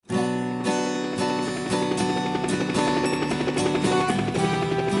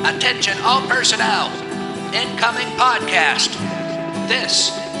Attention all personnel. Incoming podcast. This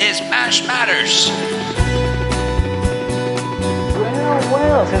is MASH Matters.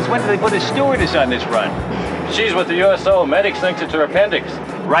 Well, since when did they put a stewardess on this run? She's with the USO. Medics thinks it's her appendix.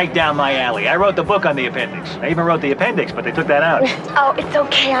 Right down my alley. I wrote the book on the appendix. I even wrote the appendix, but they took that out. Oh, it's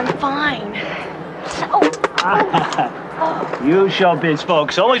okay. I'm fine. You showbiz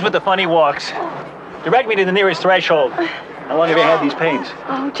folks, always with the funny walks. Direct me to the nearest threshold. How long have you had these pains?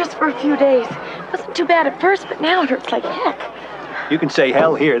 Oh, just for a few days. Wasn't too bad at first, but now it hurts like heck. You can say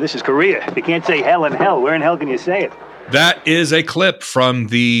hell here. This is Korea. You can't say hell in hell. Where in hell can you say it? That is a clip from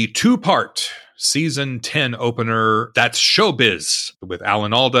the two-part Season 10 opener, That's Showbiz, with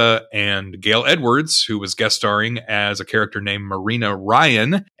Alan Alda and Gail Edwards, who was guest starring as a character named Marina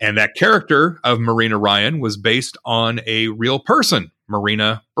Ryan. And that character of Marina Ryan was based on a real person,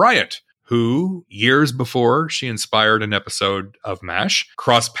 Marina Bryant, who, years before she inspired an episode of MASH,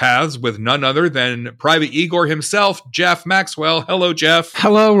 crossed paths with none other than Private Igor himself, Jeff Maxwell. Hello, Jeff.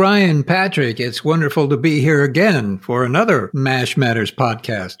 Hello, Ryan, Patrick. It's wonderful to be here again for another MASH Matters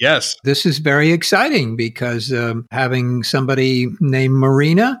podcast. Yes. This is very exciting because having somebody named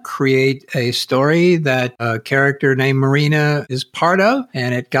Marina create a story that a character named Marina is part of,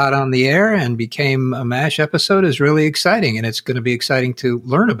 and it got on the air and became a MASH episode is really exciting, and it's going to be exciting to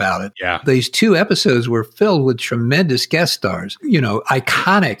learn about it. Yeah. These two episodes were filled with tremendous guest stars,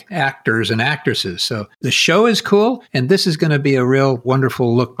 iconic actors and actresses. So the show is cool, and this is going to be a real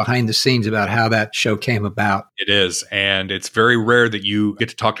wonderful look behind the scenes about how that show came about. It is, and it's very rare that you get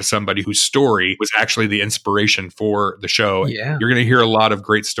to talk to somebody whose story was actually the inspiration for the show. Yeah. You're going to hear a lot of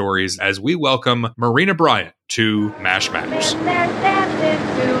great stories as we welcome Marina Bryant to MASH Matters.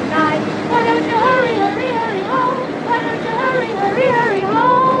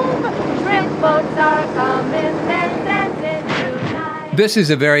 This is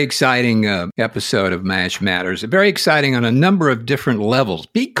a very exciting episode of MASH Matters. Very exciting on a number of different levels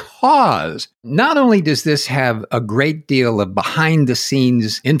because not only does this have a great deal of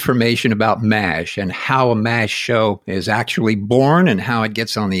behind-the-scenes information about MASH and how a MASH show is actually born and how it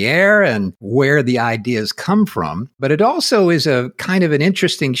gets on the air and where the ideas come from, but it also is a kind of an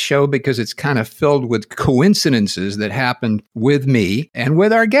interesting show because it's kind of filled with coincidences that happened with me and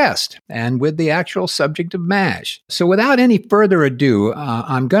with our guest and with the actual subject of MASH. So without any further ado,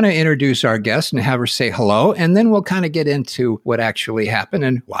 I'm going to introduce our guest and have her say hello, and then we'll kind of get into what actually happened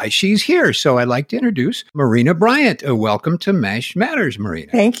and why she's here. So I'd like to introduce Marina Bryant. Welcome to MASH Matters,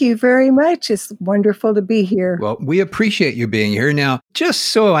 Marina. Thank you very much. It's wonderful to be here. Well, we appreciate you being here. Now, just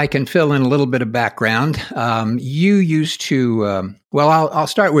so I can fill in a little bit of background, you used to, I'll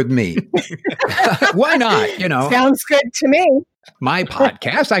start with me. Why not? Sounds good to me. My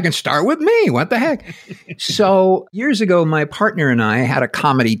podcast, I can start with me. What the heck? So years ago, my partner and I had a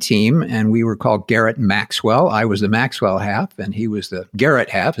comedy team, and we were called Garrett Maxwell. I was the Maxwell half, and he was the Garrett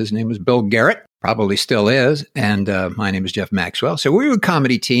half. His name was Bill Garrett. Probably still is. And my name is Jeff Maxwell. So we were a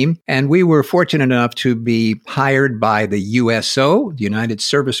comedy team, and we were fortunate enough to be hired by the USO, the United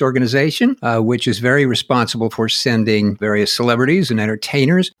Service Organization, which is very responsible for sending various celebrities and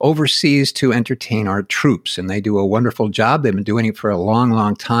entertainers overseas to entertain our troops. And they do a wonderful job. They've been doing it for a long,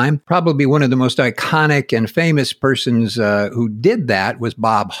 long time. Probably one of the most iconic and famous persons who did that was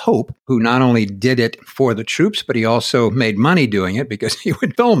Bob Hope, who not only did it for the troops, but he also made money doing it because he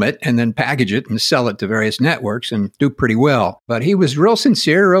would film it and then package it and sell it to various networks and do pretty well. But he was real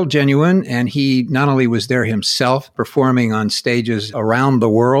sincere, real genuine, and he not only was there himself performing on stages around the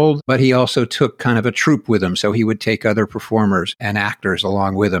world, but he also took kind of a troupe with him. So he would take other performers and actors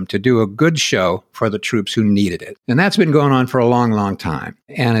along with him to do a good show for the troops who needed it. And that's been going on for a long, long time.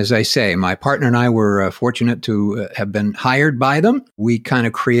 And as I say, my partner and I were fortunate to have been hired by them. We kind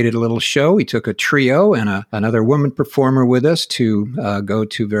of created a little show. We took a trio and another woman performer with us to go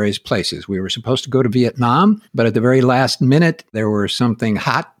to various places. We were supposed to go to Vietnam, but at the very last minute, there was something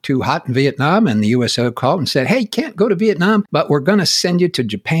too hot in Vietnam, and the USO called and said, hey, you can't go to Vietnam, but we're going to send you to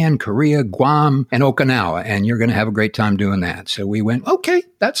Japan, Korea, Guam, and Okinawa, and you're going to have a great time doing that. So we went, okay,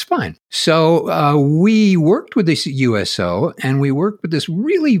 that's fine. So we worked with this USO, and we worked with this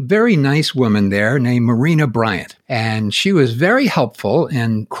really very nice woman there named Marina Bryant. And she was very helpful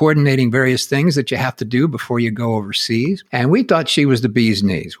in coordinating various things that you have to do before you go overseas. And we thought she was the bee's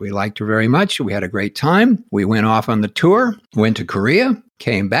knees. We liked her very much. We had a great time. We went off on the tour, went to Korea,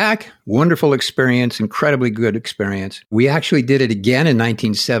 came back. Wonderful experience, incredibly good experience. We actually did it again in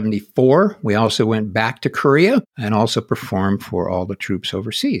 1974. We also went back to Korea and also performed for all the troops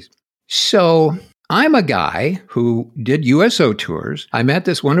overseas. So I'm a guy who did USO tours. I met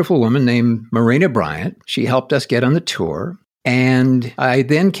this wonderful woman named Marina Bryant. She helped us get on the tour. And I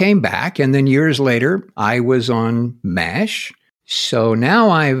then came back, and then years later, I was on MASH. So now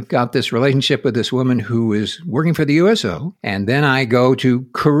I've got this relationship with this woman who is working for the USO, and then I go to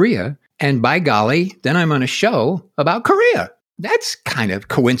Korea, and by golly, then I'm on a show about Korea. That's kind of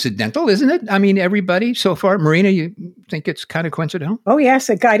coincidental, isn't it? I mean, everybody so far, Marina, you think it's kind of coincidental? Oh,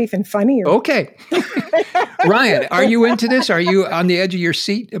 yes, it got even funnier. Okay. Ryan, are you into this? Are you on the edge of your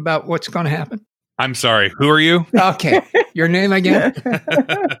seat about what's going to happen? I'm sorry. Who are you? Okay. Your name again?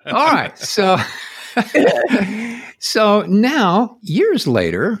 All right. So now, years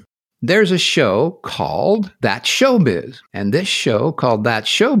later, there's a show called That's Showbiz. And this show called That's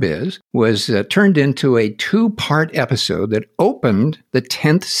Showbiz was turned into a 2-part episode that opened the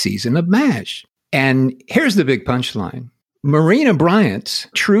 10th season of MASH. And here's the big punchline. Marina Bryant's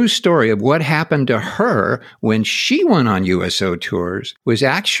true story of what happened to her when she went on USO tours was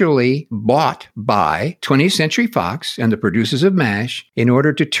actually bought by 20th Century Fox and the producers of MASH in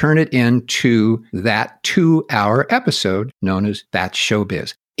order to turn it into that 2-hour episode known as That's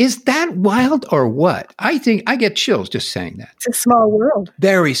Showbiz. Is that wild or what? I think I get chills just saying that. It's a small world.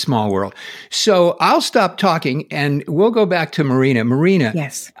 Very small world. So I'll stop talking and we'll go back to Marina. Marina,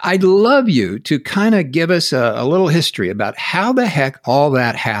 Yes. I'd love you to kind of give us a little history about how the heck all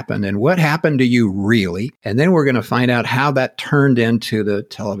that happened and what happened to you really. And then we're going to find out how that turned into the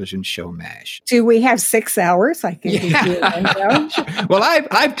television show MASH. Do we have 6 hours? I can give you a rundown. Well,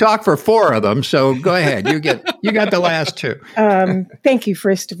 I've talked for 4 of them, so go ahead. You got the last 2. Thank you,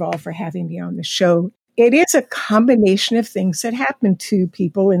 first of all, for having me on the show. It is a combination of things that happen to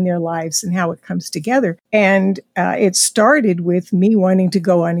people in their lives and how it comes together. And it started with me wanting to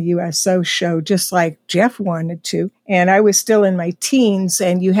go on a USO show, just like Jeff wanted to. And I was still in my teens,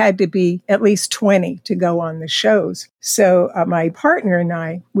 and you had to be at least 20 to go on the shows. So my partner and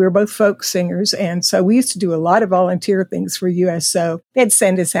I, we were both folk singers. And so we used to do a lot of volunteer things for USO. They'd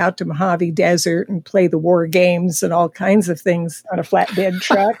send us out to Mojave Desert and play the war games and all kinds of things on a flatbed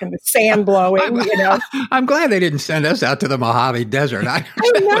truck and the sand blowing, you know. I'm glad they didn't send us out to the Mojave Desert. I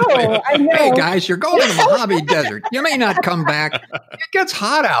know. Hey, guys, you're going to the Mojave Desert. You may not come back. It gets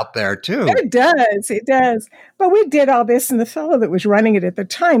hot out there, too. It does. But we did all this, and the fellow that was running it at the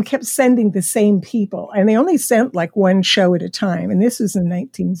time kept sending the same people. And they only sent like one show at a time. And this was in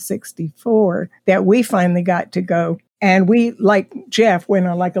 1964 that we finally got to go. And we, like Jeff, went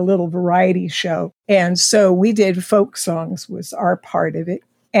on like a little variety show. And so we did folk songs was our part of it.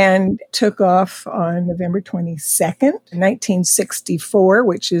 And took off on November 22nd, 1964,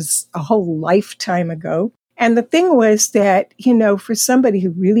 which is a whole lifetime ago. And the thing was that, you know, for somebody who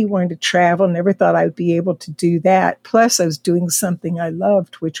really wanted to travel, never thought I would be able to do that. Plus, I was doing something I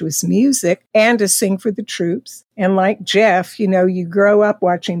loved, which was music and to sing for the troops. And like Jeff, you know, you grow up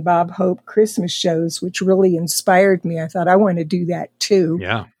watching Bob Hope Christmas shows, which really inspired me. I thought I want to do that too.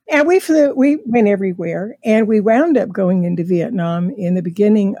 Yeah. And we went everywhere, and we wound up going into Vietnam in the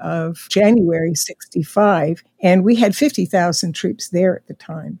beginning of January 65, and we had 50,000 troops there at the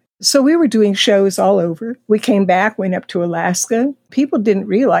time. So we were doing shows all over. We came back, went up to Alaska. People didn't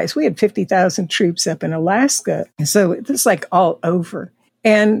realize we had 50,000 troops up in Alaska. So it was like all over.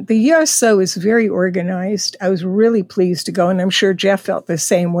 And the USO is very organized. I was really pleased to go, and I'm sure Jeff felt the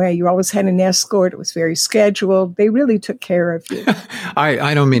same way. You always had an escort. It was very scheduled. They really took care of you.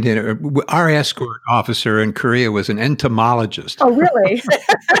 I don't mean to. Our escort officer in Korea was an entomologist. Oh, really?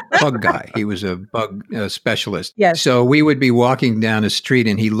 Bug guy. He was a bug specialist. Yes. So we would be walking down the street,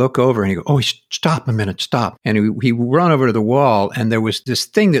 and he'd look over and he'd go, "Oh, stop a minute, stop." And he'd run over to the wall, and there was this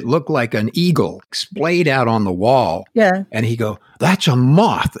thing that looked like an eagle splayed out on the wall. Yeah. And he'd go, "That's a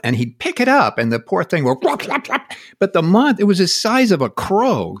moth." And he'd pick it up, and the poor thing would flop, flop, flop. But the moth, it was the size of a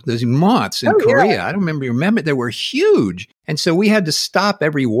crow. Those moths in Korea. Yeah. I don't remember, they were huge. And so we had to stop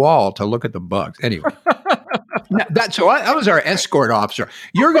every wall to look at the bugs. Anyway. So I was our escort officer.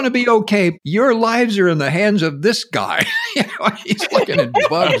 You're going to be okay. Your lives are in the hands of this guy. You know, he's looking at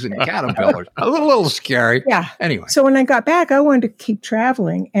bugs and caterpillars. A little scary. Yeah. Anyway. So when I got back, I wanted to keep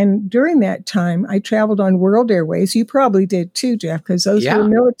traveling. And during that time, I traveled on World Airways. You probably did too, Jeff, because those were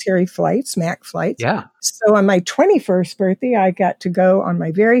military flights, MAC flights. Yeah. So on my 21st birthday, I got to go on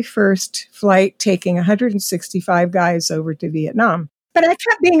my very first flight, taking 165 guys over to Vietnam. But I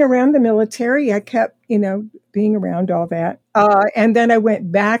kept being around the military. I kept, being around all that. And then I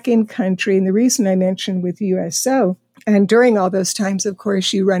went back in country. And the reason I mentioned with USO And during all those times, of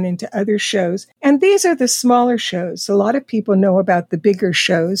course, you run into other shows. And these are the smaller shows. A lot of people know about the bigger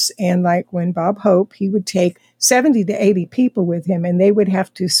shows. And like when Bob Hope, he would take 70 to 80 people with him, and they would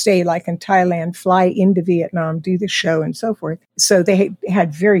have to stay like in Thailand, fly into Vietnam, do the show and so forth. So they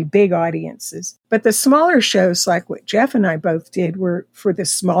had very big audiences. But the smaller shows, like what Jeff and I both did, were for the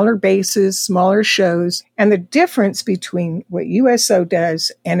smaller bases, smaller shows. And the difference between what USO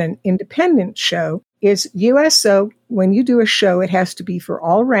does and an independent show is USO, when you do a show, it has to be for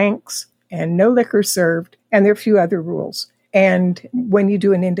all ranks and no liquor served. And there are a few other rules. And when you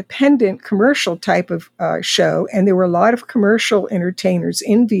do an independent commercial type of show, and there were a lot of commercial entertainers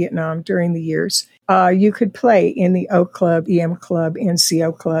in Vietnam during the years, you could play in the O Club, EM Club,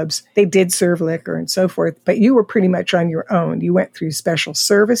 NCO clubs. They did serve liquor and so forth, but you were pretty much on your own. You went through special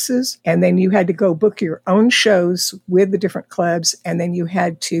services, and then you had to go book your own shows with the different clubs, and then you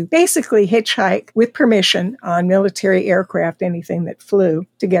had to basically hitchhike with permission on military aircraft, anything that flew,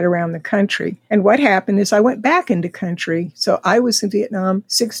 to get around the country. And what happened is I went back into country. So I was in Vietnam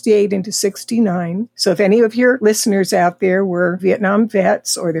 68 into 69. So if any of your listeners out there were Vietnam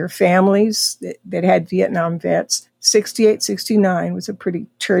vets or their families that had Vietnam vets, 68, 69 was a pretty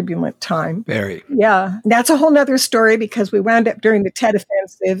turbulent time. Very. Yeah. That's a whole nother story because we wound up during the Tet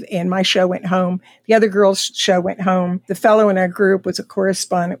Offensive and my show went home. The other girl's show went home. The fellow in our group was a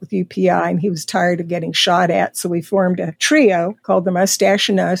correspondent with UPI and he was tired of getting shot at. So we formed a trio called the Mustache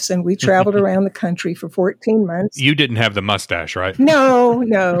and Us, and we traveled around the country for 14 months. You didn't have the mustache, right? No.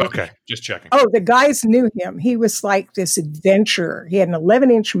 Okay, just checking. Oh, the guys knew him. He was like this adventurer. He had an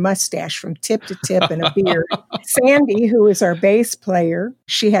 11-inch mustache from tip to tip and a beard. Sandy, who was our bass player,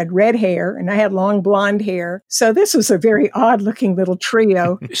 she had red hair and I had long blonde hair. So this was a very odd looking little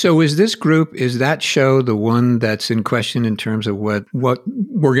trio. So is that show the one that's in question in terms of what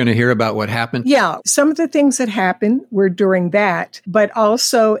we're going to hear about what happened? Yeah. Some of the things that happened were during that, but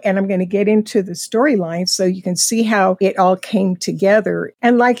also, and I'm going to get into the storyline so you can see how it all came together.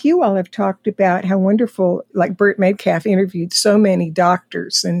 And like you all have talked about how wonderful, like Burt Metcalf interviewed so many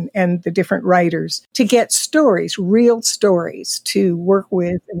doctors and the different writers to get stories, real stories to work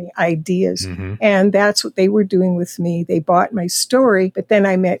with and the ideas. Mm-hmm. And that's what they were doing with me. They bought my story, but then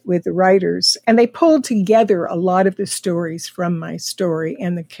I met with the writers and they pulled together a lot of the stories from my story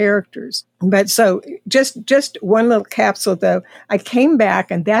and the characters. But so just one little capsule though, I came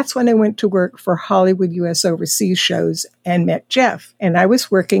back and that's when I went to work for Hollywood US Overseas shows and met Jeff. And I was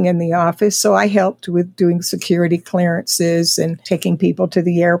working in the office, so I helped with doing security clearances and taking people to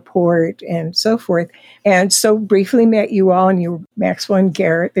the airport and so forth. And so briefly met you all, and you were Maxwell and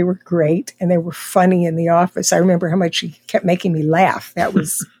Garrett. They were great and they were funny in the office. I remember how much you kept making me laugh. That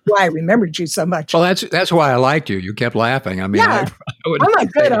was why I remembered you so much. Well, that's why I liked you. You kept laughing. I mean, yeah, I'm a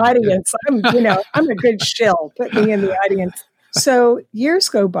good audience. I'm a good shill. Put me in the audience. So years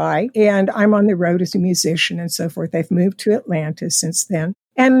go by and I'm on the road as a musician and so forth. I've moved to Atlanta since then.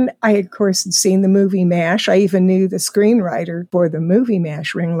 And I, of course, had seen the movie MASH. I even knew the screenwriter for the movie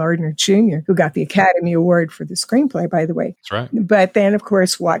MASH, Ring Lardner Jr., who got the Academy Award for the screenplay, by the way. That's right. But then, of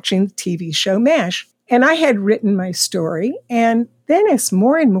course, watching the TV show MASH. And I had written my story. And then as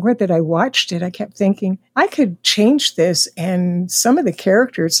more and more that I watched it, I kept thinking, I could change this. And some of the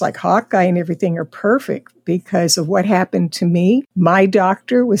characters like Hawkeye and everything are perfect because of what happened to me. My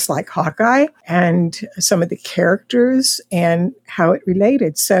doctor was like Hawkeye and some of the characters and how it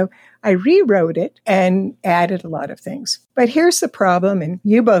related. So I rewrote it and added a lot of things. But here's the problem, and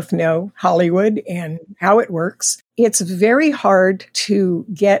you both know Hollywood and how it works. It's very hard to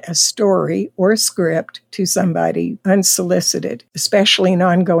get a story or a script to somebody unsolicited, especially an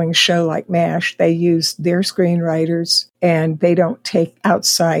ongoing show like MASH. They use their screenwriters and they don't take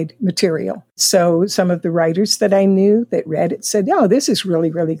outside material. So some of the writers that I knew that read it said, oh, this is really,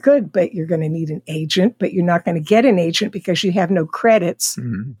 really good, but you're going to need an agent, but you're not going to get an agent because you have no credits.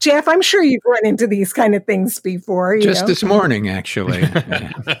 Mm-hmm. Jeff, I'm sure you've run into these kind of things before. Just this morning, actually.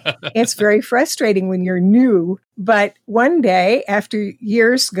 It's very frustrating when you're new. But one day, after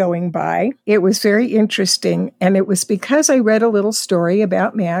years going by, it was very interesting. And it was because I read a little story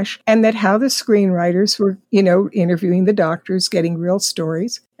about MASH and that how the screenwriters were, interviewing the doctors, getting real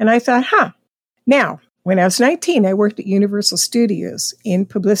stories. And I thought, Now, when I was 19, I worked at Universal Studios in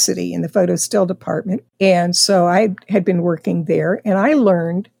publicity in the photo still department. And so I had been working there. And I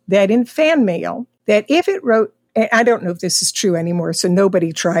learned that in fan mail, that if it wrote, and I don't know if this is true anymore, so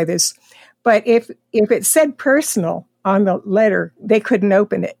nobody try this, but if it said personal on the letter, they couldn't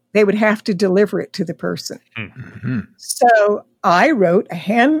open it. They would have to deliver it to the person. Mm-hmm. So I wrote a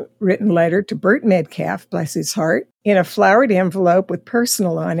handwritten letter to Burt Metcalf, bless his heart, in a flowered envelope with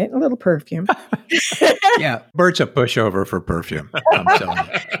personal on it, and a little perfume. Yeah, Bert's a pushover for perfume. I'm telling you.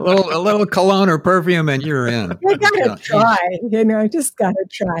 A little cologne or perfume, and you're in. You gotta try, just gotta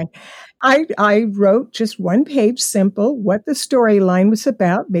try. I wrote just one page, simple, what the storyline was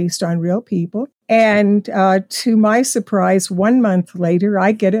about based on real people. And to my surprise, 1 month later,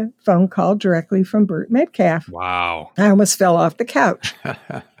 I get a phone call directly from Burt Metcalf. Wow. I almost fell off the couch.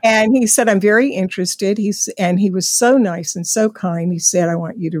 And he said, I'm very interested. And he was so nice and so kind. He said, I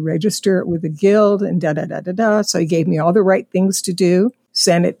want you to register it with the guild and da-da-da-da-da. So he gave me all the right things to do,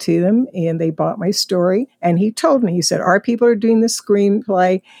 sent it to them, and they bought my story. And he told me, he said, our people are doing the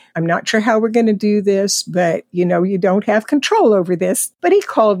screenplay. I'm not sure how we're going to do this, but, you don't have control over this. But he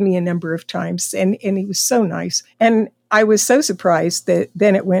called me a number of times, and he was so nice. And I was so surprised that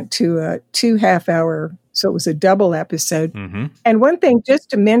then it went to a 2 half-hour. So it was a double episode. Mm-hmm. And one thing just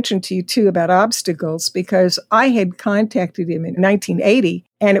to mention to you, too, about Obstacles, because I had contacted him in 1980,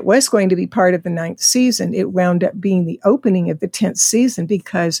 and it was going to be part of the 9th season. It wound up being the opening of the 10th season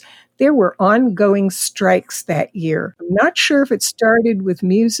because there were ongoing strikes that year. I'm not sure if it started with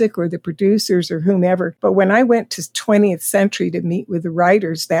music or the producers or whomever, but when I went to 20th Century to meet with the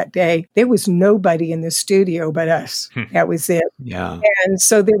writers that day, there was nobody in the studio but us. That was it. Yeah. And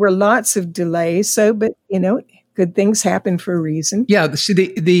so there were lots of delays. But good things happen for a reason. Yeah. See,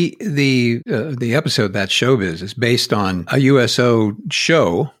 the episode, that Showbiz, is based on a USO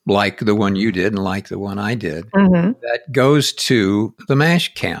show like the one you did and like the one I did that goes to the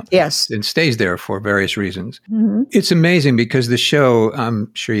MASH camp. Yes. And stays there for various reasons. Mm-hmm. It's amazing because the show,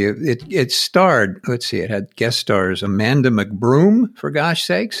 I'm sure it starred, let's see, it had guest stars Amanda McBroom, for gosh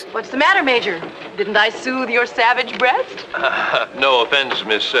sakes. What's the matter, Major? Didn't I soothe your savage breast? No offense,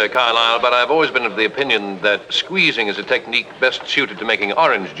 Miss Carlyle, but I've always been of the opinion that squeezing is a technique best suited to making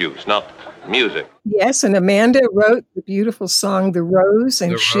orange juice, not music. Yes, and Amanda wrote the beautiful song The Rose,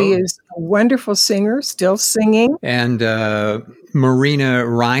 and she is a wonderful singer, still singing. And Marina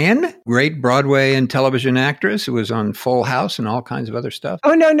Ryan, great Broadway and television actress who was on Full House and all kinds of other stuff.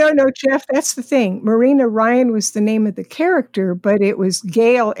 Oh, no, Jeff, that's the thing. Marina Ryan was the name of the character, but it was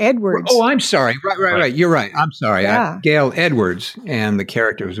Gail Edwards. Oh, I'm sorry. Right. You're right. I'm sorry. Yeah. Gail Edwards, and the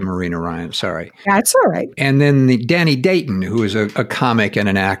character was Marina Ryan. Sorry. That's all right. And then Danny Dayton, who was a comic and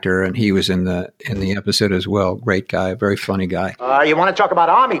an actor, and he was in the episode as well. Great guy, very funny guy. You want to talk about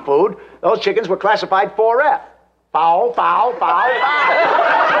Army food? Those chickens were classified 4F. Foul, foul, foul,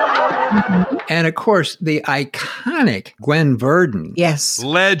 foul. And of course, the iconic Gwen Verdon. Yes.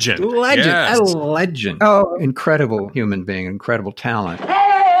 Legend. Yes. A legend. Oh. Incredible human being, incredible talent.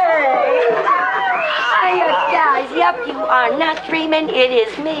 Hey! Hiya, guys. Yep, you are not dreaming. It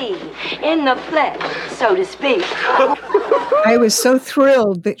is me, in the flesh, so to speak. I was so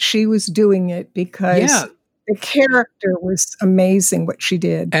thrilled that she was doing it because the character was amazing, what she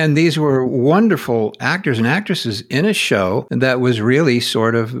did. And these were wonderful actors and actresses in a show that was really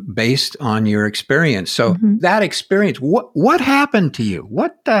sort of based on your experience. So that experience, what happened to you?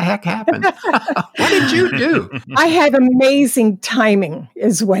 What the heck happened? What did you do? I had amazing timing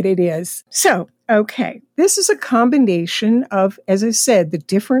is what it is. So, okay, this is a combination of, as I said, the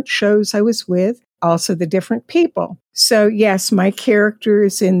different shows I was with, also the different people. So yes, my character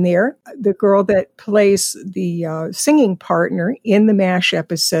is in there. The girl that plays the singing partner in the MASH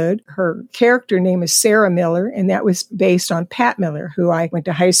episode, her character name is Sarah Miller, and that was based on Pat Miller, who I went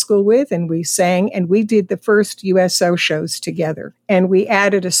to high school with, and we sang, and we did the first USO shows together. And we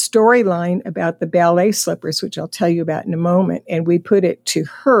added a storyline about the ballet slippers, which I'll tell you about in a moment, and we put it to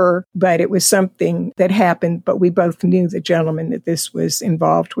her, but it was something that happened, but we both knew the gentleman that this was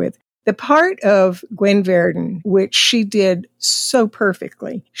involved with. The part of Gwen Verdon, which she did so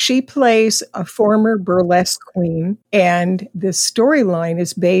perfectly, she plays a former burlesque queen, and the storyline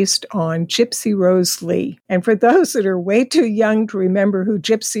is based on Gypsy Rose Lee. And for those that are way too young to remember who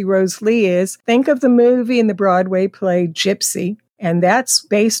Gypsy Rose Lee is, think of the movie and the Broadway play Gypsy. And that's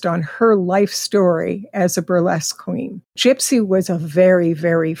based on her life story as a burlesque queen. Gypsy was a very,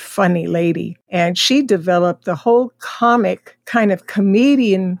 very funny lady, and she developed the whole comic kind of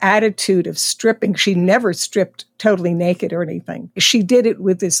comedian attitude of stripping. She never stripped totally naked or anything. She did it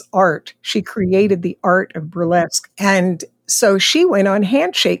with this art. She created the art of burlesque. And so she went on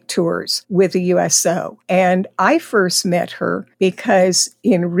handshake tours with the USO. And I first met her because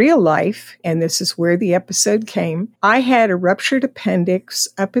in real life, and this is where the episode came, I had a ruptured appendix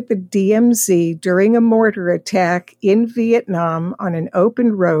up at the DMZ during a mortar attack in Vietnam on an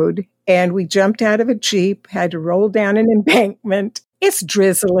open road. And we jumped out of a Jeep, had to roll down an embankment. It's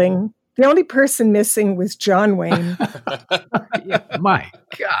drizzling. The only person missing was John Wayne. Yeah, my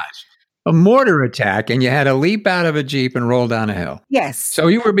gosh. A mortar attack, and you had to leap out of a Jeep and roll down a hill. Yes. So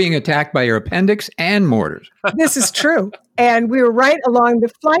you were being attacked by your appendix and mortars. This is true. And we were right along the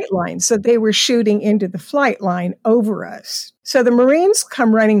flight line. So they were shooting into the flight line over us. So the Marines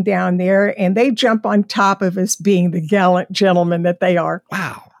come running down there and they jump on top of us, being the gallant gentlemen that they are.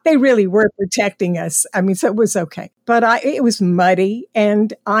 Wow. They really were protecting us. I mean, so it was okay. But it was muddy,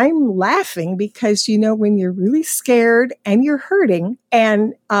 and I'm laughing because, you know, when you're really scared and you're hurting,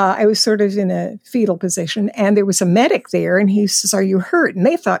 and I was sort of in a fetal position, and there was a medic there, and he says, "Are you hurt?" And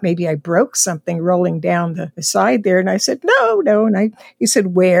they thought maybe I broke something rolling down the side there. And I said, no. And he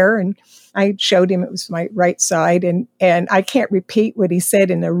said, "Where?" And I showed him it was my right side, and I can't repeat what he said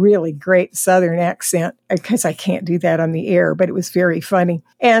in a really great Southern accent because I can't do that on the air, but it was very funny.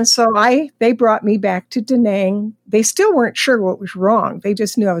 And so they brought me back to Da Nang. They still weren't sure what was wrong. They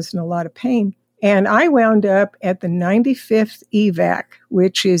just knew I was in a lot of pain. And I wound up at the 95th evac,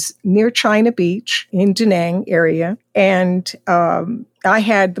 which is near China Beach in Da Nang area. And I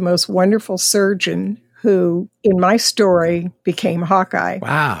had the most wonderful surgeon who, in my story, became Hawkeye.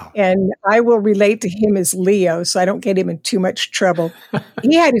 Wow. And I will relate to him as Leo, so I don't get him in too much trouble.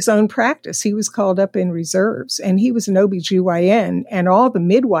 He had his own practice. He was called up in reserves, and he was an OBGYN, and all the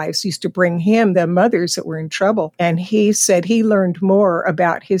midwives used to bring him the mothers that were in trouble. And he said he learned more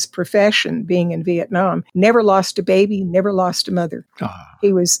about his profession being in Vietnam. Never lost a baby, never lost a mother. Oh.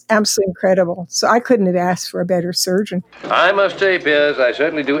 He was absolutely incredible. So I couldn't have asked for a better surgeon. I must say, Piers, I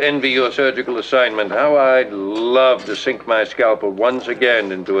certainly do envy your surgical assignment. How I'd love to sink my scalpel once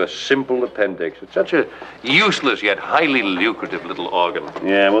again into a simple appendix. It's such a useless yet highly lucrative little organ.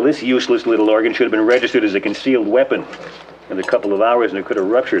 Yeah, well, this useless little organ should have been registered as a concealed weapon. In a couple of hours, and it could have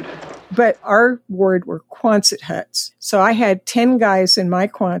ruptured. But our ward were Quonset huts. So I had 10 guys in my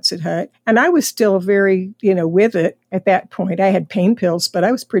Quonset hut, and I was still very, with it at that point. I had pain pills, but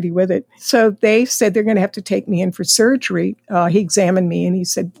I was pretty with it. So they said they're going to have to take me in for surgery. He examined me, and he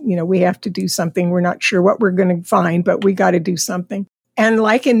said, we have to do something. We're not sure what we're going to find, but we got to do something. And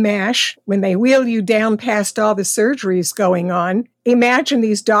like in MASH, when they wheel you down past all the surgeries going on, imagine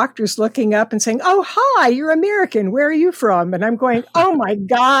these doctors looking up and saying, "Oh, hi, you're American. Where are you from?" And I'm going, "Oh my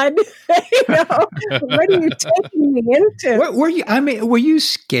God, what are you taking me into?" What were you? I mean, were you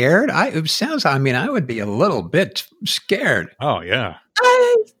scared? I would be a little bit scared. Oh yeah.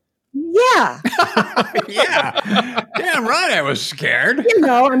 Yeah. Yeah. Damn right I was scared.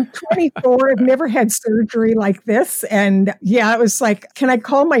 I'm 24. I've never had surgery like this. And it was like, can I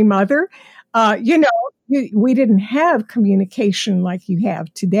call my mother? We didn't have communication like you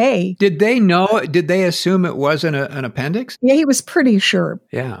have today. Did they know? Did they assume it wasn't an appendix? Yeah, he was pretty sure.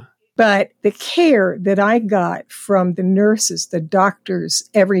 Yeah. But the care that I got from the nurses, the doctors,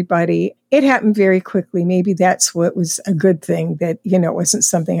 everybody, it happened very quickly. Maybe that's what was a good thing, that, it wasn't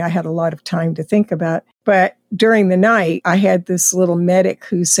something I had a lot of time to think about. But during the night, I had this little medic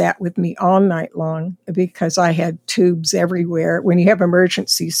who sat with me all night long because I had tubes everywhere. When you have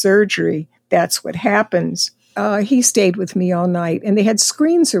emergency surgery, that's what happens. He stayed with me all night, and they had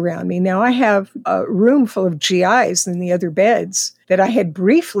screens around me. Now, I have a room full of GIs in the other beds that I had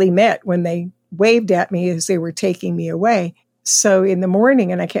briefly met when they waved at me as they were taking me away. So in the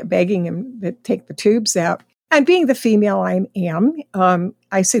morning, and I kept begging him to take the tubes out. And being the female I am,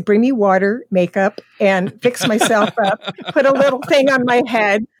 I said, "Bring me water, makeup, and fix myself up, put a little thing on my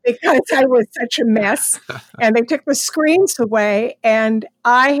head," because I was such a mess. And they took the screens away, and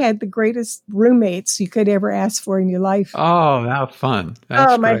I had the greatest roommates you could ever ask for in your life. Oh, how fun.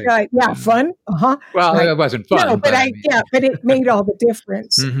 That's my great. God. Yeah, fun. Uh-huh. Well, it wasn't fun. No, but it made all the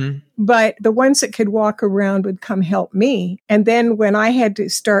difference. Mm-hmm. But the ones that could walk around would come help me. And then when I had to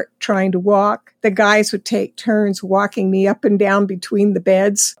start trying to walk, the guys would take turns walking me up and down between the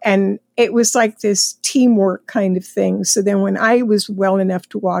beds. And it was like this teamwork kind of thing. So then when I was well enough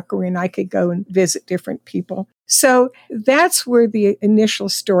to walk around, I could go and visit different people. So that's where the initial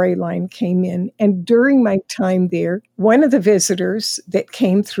storyline came in. And during my time there, one of the visitors that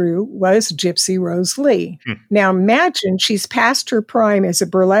came through was Gypsy Rose Lee. Now imagine she's past her prime as a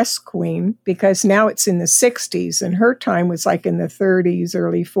burlesque queen, because now it's in the 60s and her time was like in the 30s,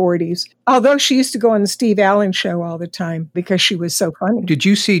 early 40s. Although she used to go on the Steve Allen show all the time because she was so funny. Did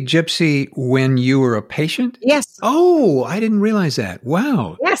you see Gypsy when you were a patient? Yes. Oh, I didn't realize that.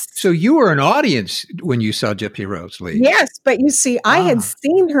 Wow. Yes. So you were an audience when you saw Gypsy Rose Lee. Yes, but you see, I had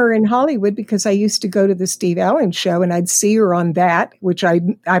seen her in Hollywood because I used to go to the Steve Allen show, and and I'd see her on that, which I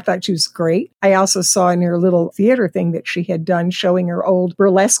thought she was great. I also saw in her little theater thing that she had done showing her old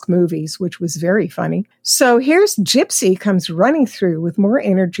burlesque movies, which was very funny. So here's Gypsy comes running through with more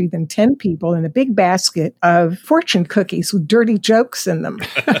energy than 10 people in a big basket of fortune cookies with dirty jokes in them.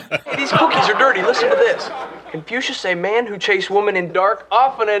 Hey, these cookies are dirty. Listen to this. Confucius say men who chase women in dark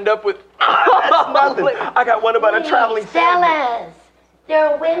often end up with... Nothing. I got one about a traveling... Fellas, there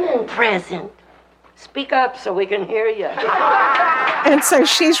are women present. Speak up so we can hear you. And so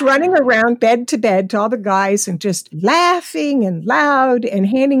she's running around bed to bed to all the guys and just laughing and loud and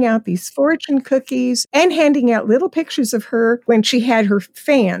handing out these fortune cookies and handing out little pictures of her when she had her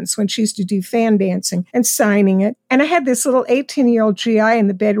fans, when she used to do fan dancing, and signing it. And I had this little 18-year-old GI in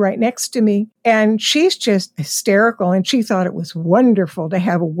the bed right next to me, and she's just hysterical, and she thought it was wonderful to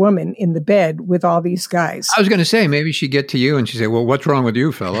have a woman in the bed with all these guys. I was going to say, maybe she'd get to you and she'd say, well, what's wrong with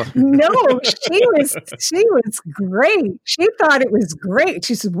you, fella? No, she was great. She thought it was great.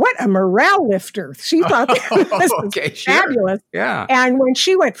 She said, what a morale lifter. She thought this was fabulous. Yeah. And when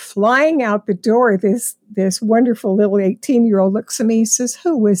she went flying out the door, this wonderful little 18-year-old looks at me and says,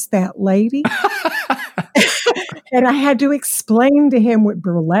 who was that lady? And I had to explain to him what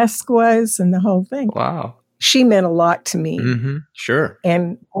burlesque was and the whole thing. Wow. She meant a lot to me. Mm-hmm. Sure.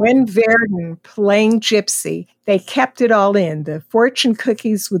 And Gwen Verdon playing Gypsy, they kept it all in. The fortune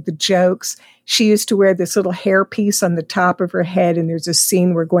cookies with the jokes. She used to wear this little hairpiece on the top of her head, and there's a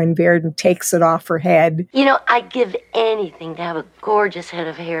scene where Gwen Verdon takes it off her head. You know, I'd give anything to have a gorgeous head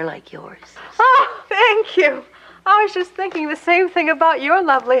of hair like yours. Oh, thank you. I was just thinking the same thing about your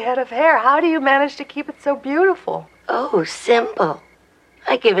lovely head of hair. How do you manage to keep it so beautiful? Oh, simple.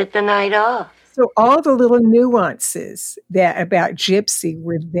 I give it the night off. So all the little nuances that about Gypsy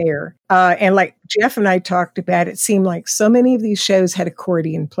were there. And like Jeff and I talked about, it seemed like so many of these shows had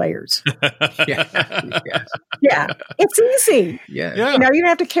accordion players. Yeah, it's easy. Yeah. You know, you don't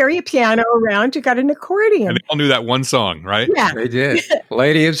have to carry a piano around. You got an accordion. And they all knew that one song, right? Yeah. They did.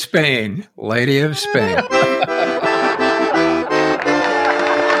 Lady of Spain. Lady of Spain.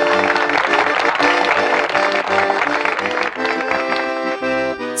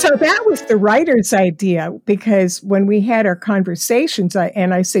 So that was the writer's idea, because when we had our conversations,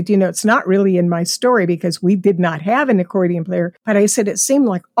 I said, you know, it's not really in my story because we did not have an accordion player. But I said it seemed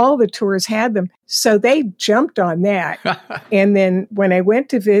like all the tours had them. So they jumped on that. And then when I went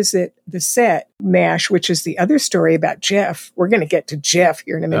to visit the set, MASH, which is the other story about Jeff, we're going to get to Jeff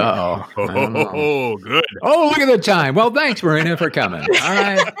here in a minute. Oh, good. Oh, look at the time. Well, thanks, Marina, for coming. All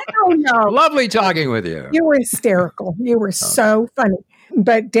right. Oh, no. Lovely talking with you. You were hysterical. You were so funny.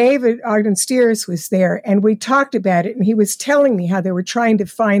 But David Ogden Stiers was there, and we talked about it, and he was telling me how they were trying to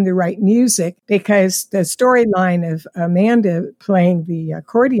find the right music, because the storyline of Amanda playing the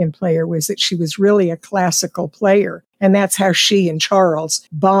accordion player was that she was really a classical player. And that's how she and Charles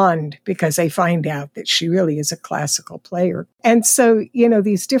bond, because they find out that she really is a classical player. And so, you know,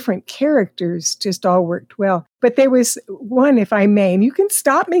 these different characters just all worked well. But there was one, if I may, and you can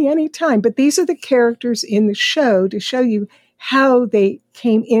stop me anytime, but these are the characters in the show to show you how they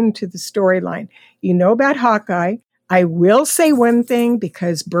came into the storyline. You know about Hawkeye. I will say one thing,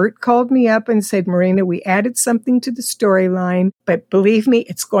 because Bert called me up and said, Marina, we added something to the storyline, but believe me,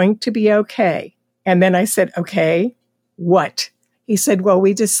 it's going to be okay. And then I said, okay, what? He said, well,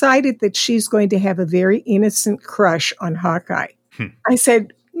 we decided that she's going to have a very innocent crush on Hawkeye. I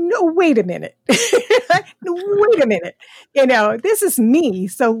said, no, wait a minute. Wait a minute. You know, this is me.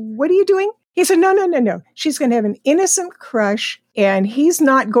 So what are you doing? He said, no. She's going to have an innocent crush, and he's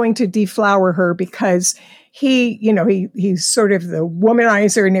not going to deflower her because he's sort of the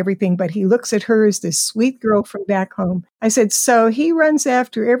womanizer and everything, but he looks at her as this sweet girl from back home. I said, so he runs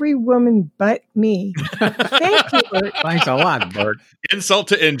after every woman but me. Thank you, Bert. Thanks a lot, Bert. Insult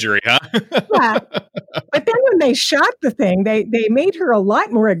to injury, huh? Yeah. But then when they shot the thing, they made her a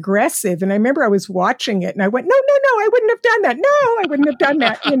lot more aggressive. And I remember I was watching it and I went, no, I wouldn't have done that. No, I wouldn't have done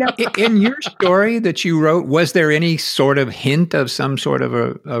that. You know. In your story that you wrote, was there any sort of hint of some sort of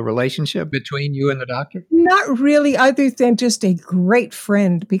a relationship between you and the doctor? Not really, other than just a great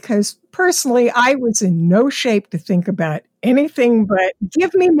friend, because personally, I was in no shape to think about anything but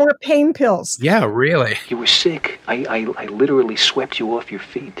give me more pain pills. Yeah, really. You were sick. I literally swept you off your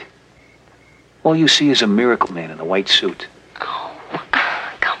feet. All you see is a miracle man in a white suit. Oh,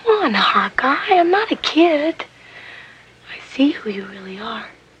 come on, Hawkeye. I'm not a kid. I see who you really are.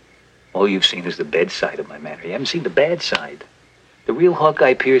 All you've seen is the bad side of my manner. You haven't seen the bad side. The real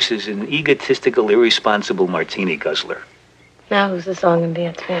Hawkeye Pierce is an egotistical, irresponsible martini guzzler. Now who's the song and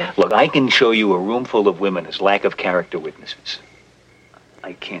dance man? Look, I can show you a room full of women as lack of character witnesses.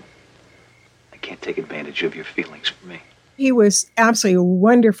 I can't can't take advantage of your feelings for me. He was absolutely a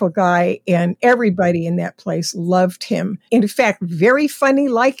wonderful guy, and everybody in that place loved him. In fact, very funny,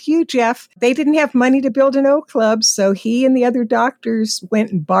 like you, Jeff. They didn't have money to build an O Club, so he and the other doctors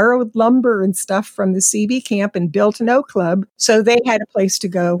went and borrowed lumber and stuff from the CB camp and built an O Club, so they had a place to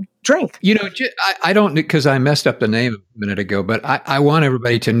go drink. You know, I don't, because I messed up the name a minute ago, but I want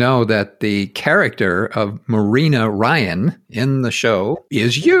everybody to know that the character of Marina Ryan in the show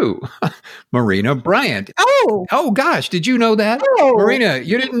is you, Marina Bryant. Oh, gosh. Did you know that? Oh. Marina,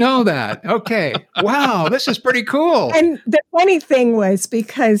 you didn't know that. Okay. Wow. This is pretty cool. And the funny thing was,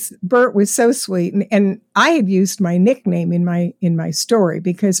 because Bert was so sweet, and I had used my nickname in my story,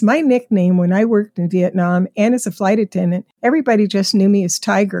 because my nickname when I worked in Vietnam and as a flight attendant, everybody just knew me as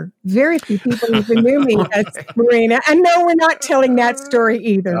Tiger. Very few people even knew me as Marina. And no, we're not telling that story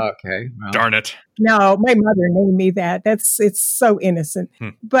either. Okay. Well. Darn it. No, my mother named me that. It's so innocent.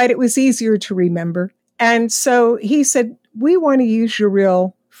 But it was easier to remember. And so he said, we want to use your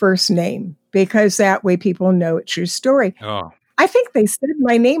real first name, because that way people know it's your story. Oh. I think they said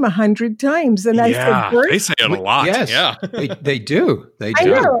my name 100 times. And I said, Bert, they say it a lot. Yes. Yeah. They do. They I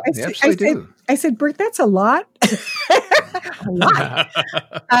do. know. They do. I said, Bert, that's a lot. A lot.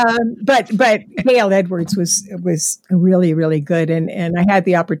 But Gail Edwards was really, really good. And I had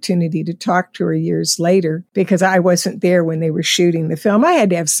the opportunity to talk to her years later, because I wasn't there when they were shooting the film. I had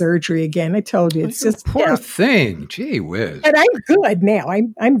to have surgery again. I told you, it's just poor thing. Gee whiz. And I'm good now.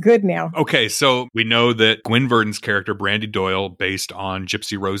 I'm good now. Okay, so we know that Gwen Verdon's character, Brandy Doyle, based on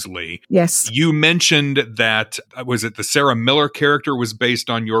Gypsy Rose Lee. Yes. You mentioned that, was it the Sarah Miller character was based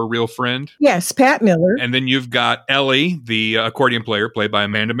on your real friend? Yes, Pat Miller. And then you've got Ellie, the accordion player, played by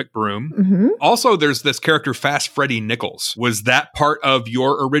Amanda McBroom. Mm-hmm. Also, there's this character, Fast Freddie Nichols. Was that part of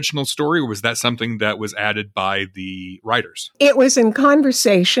your original story, or was that something that was added by the writers? It was in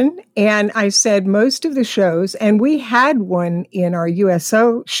conversation, and I said most of the shows, and we had one in our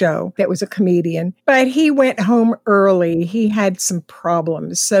USO show that was a comedian, but he went home early. He had some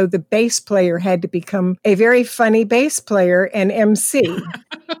problems. So the bass player had to become a very funny bass player and MC.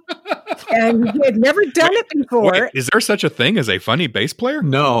 And he had never done it before. Wait, is there such a thing as a funny bass player?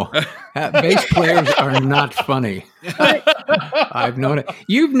 No. Bass players are not funny. I've known it.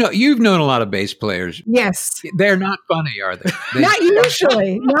 You've known a lot of bass players. Yes. They're not funny, are they? Not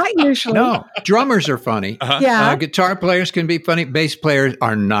usually. Not usually. No. Drummers are funny. Yeah. Guitar players can be funny. Bass players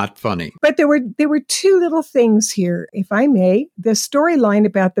are not funny. But there were two little things here, if I may. The storyline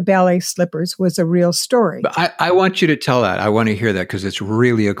about the ballet slippers was a real story. But I want you to tell that. I want to hear that, because it's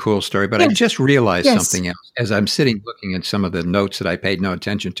really a cool story. But I just realized something else as I'm sitting looking at some of the notes that I paid no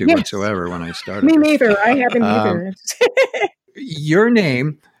attention to whatsoever when I started. Me neither. I haven't either. Your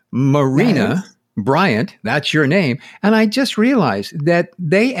name, Marina Bryant, that's your name. And I just realized that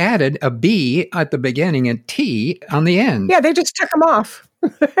they added a B at the beginning and T on the end. Yeah, they just took them off.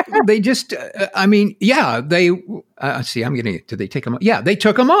 They just, did they take them off? Yeah, they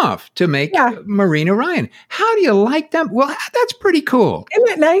took them off to make Marina Ryan. How do you like them? Well, that's pretty cool. Isn't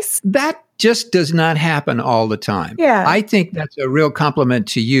that nice? That just does not happen all the time. Yeah. I think that's a real compliment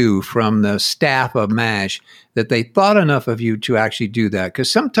to you from the staff of MASH, that they thought enough of you to actually do that,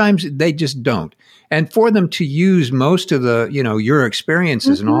 because sometimes they just don't. And for them to use most of the, your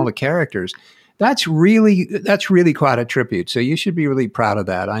experiences and all the characters, that's really quite a tribute. So you should be really proud of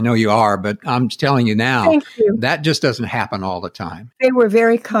that. I know you are, but I'm telling you now, Thank you. That just doesn't happen all the time. They were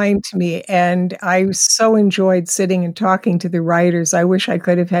very kind to me, and I so enjoyed sitting and talking to the writers. I wish I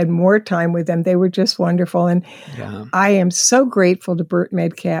could have had more time with them. They were just wonderful. And I am so grateful to Burt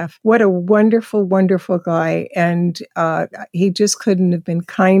Metcalf. What a wonderful, wonderful guy. And he just couldn't have been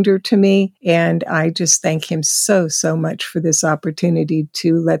kinder to me. And I just thank him so, so much for this opportunity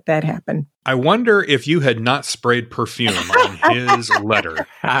to let that happen. I wonder if you had not sprayed perfume on his letter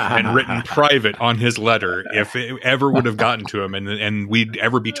and written private on his letter, if it ever would have gotten to him and we'd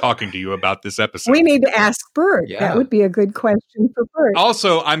ever be talking to you about this episode. We need to ask Bert. Yeah. That would be a good question for Bert.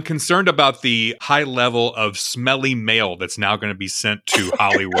 Also, I'm concerned about the high level of smelly mail that's now going to be sent to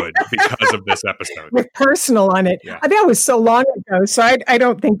Hollywood because of this episode. With personal on it. Yeah. That was so long ago, so I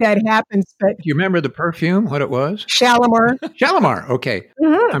don't think that happens. But Do you remember the perfume, what it was? Shalimar. Shalimar. Okay.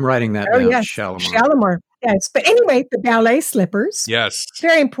 Mhm. I'm writing that Oh, down. yes. Shalimar. Shalimar. Yes. But anyway, the ballet slippers. Yes.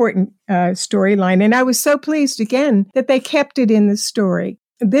 Very important storyline. And I was so pleased again that they kept it in the story.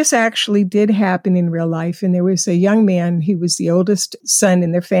 This actually did happen in real life. And there was a young man, he was the oldest son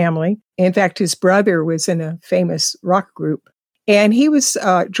in their family. In fact, his brother was in a famous rock group. And he was,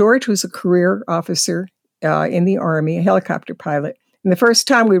 George was a career officer in the Army, a helicopter pilot. And the first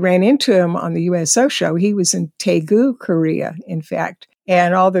time we ran into him on the USO show, he was in Daegu, Korea, in fact.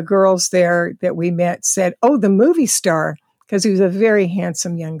 And all the girls there that we met said, "Oh, the movie star," because he was a very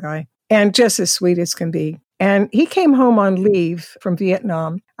handsome young guy and just as sweet as can be. And he came home on leave from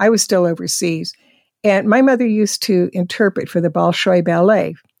Vietnam. I was still overseas. And my mother used to interpret for the Bolshoi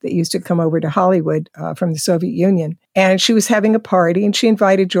Ballet that used to come over to Hollywood from the Soviet Union. And she was having a party, and she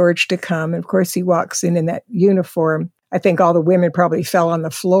invited George to come. And of course, he walks in that uniform. I think all the women probably fell on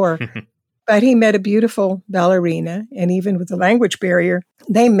the floor. But he met a beautiful ballerina, and even with the language barrier,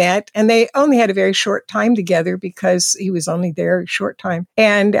 they met, and they only had a very short time together because he was only there a short time.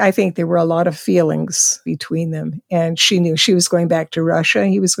 And I think there were a lot of feelings between them. And she knew she was going back to Russia,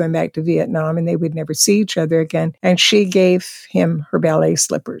 he was going back to Vietnam, and they would never see each other again. And she gave him her ballet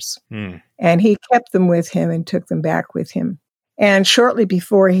slippers. And he kept them with him and took them back with him. And shortly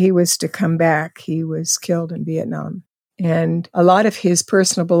before he was to come back, he was killed in Vietnam. And a lot of his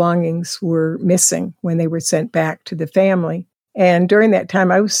personal belongings were missing when they were sent back to the family. And during that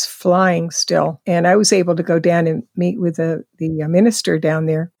time, I was flying still. And I was able to go down and meet with the minister down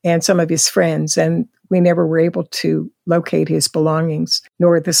there and some of his friends. And we never were able to locate his belongings,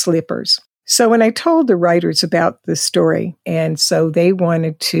 nor the slippers. So when I told the writers about the story, and so they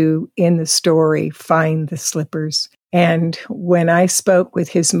wanted to, in the story, find the slippers. And when I spoke with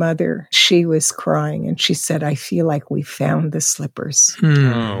his mother, she was crying, and she said, "I feel like we found the slippers."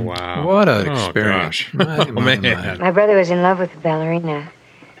 Oh, wow. What an experience. My brother was in love with a ballerina,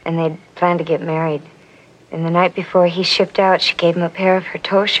 and they'd planned to get married. And the night before he shipped out, she gave him a pair of her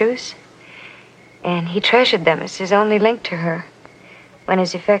toe shoes, and he treasured them as his only link to her. When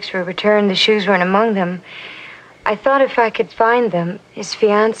his effects were returned, the shoes weren't among them. I thought if I could find them, his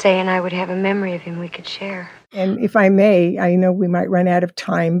fiancée and I would have a memory of him we could share. And if I may, I know we might run out of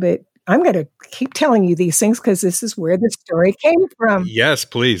time, but I'm going to keep telling you these things because this is where the story came from. Yes,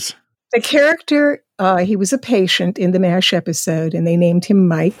 please. The character, he was a patient in the MASH episode, and they named him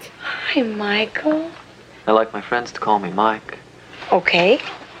Mike. Hi, Michael. I like my friends to call me Mike. Okay.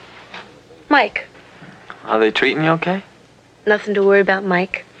 Mike. Are they treating you okay? Nothing to worry about,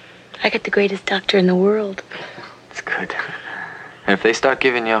 Mike. I got the greatest doctor in the world. It's good. And if they start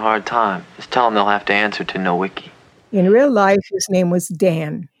giving you a hard time, just tell them they'll have to answer to Nowicki. In real life, his name was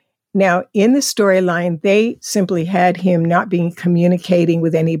Dan. Now, in the storyline, they simply had him not being communicating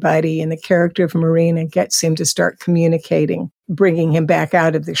with anybody, and the character of Marina gets him to start communicating, bringing him back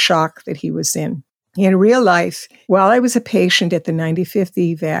out of the shock that he was in. In real life, while I was a patient at the 95th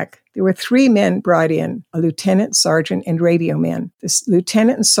evac, there were 3 men brought in, a lieutenant, sergeant, and radio man. The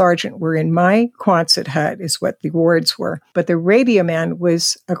lieutenant and sergeant were in my Quonset hut, is what the wards were. But the radio man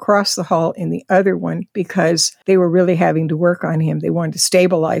was across the hall in the other one because they were really having to work on him. They wanted to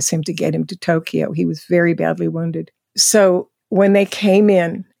stabilize him to get him to Tokyo. He was very badly wounded. So when they came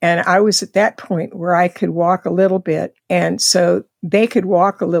in, and I was at that point where I could walk a little bit, and so they could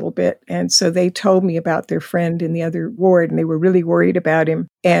walk a little bit, and so they told me about their friend in the other ward, and they were really worried about him,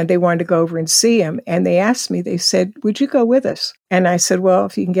 and they wanted to go over and see him, and they asked me, they said, "Would you go with us?" And I said, "Well,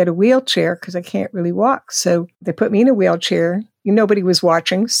 if you can get a wheelchair, because I can't really walk." So they put me in a wheelchair. Nobody was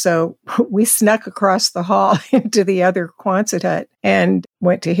watching, so we snuck across the hall into the other Quonset hut and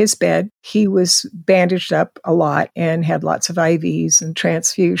went to his bed. He was bandaged up a lot and had lots of IVs and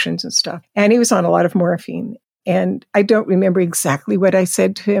transfusions and stuff. And he was on a lot of morphine. And I don't remember exactly what I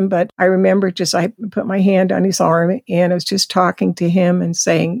said to him, but I remember I put my hand on his arm and I was just talking to him and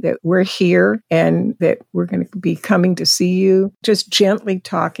saying that we're here and that we're going to be coming to see you, just gently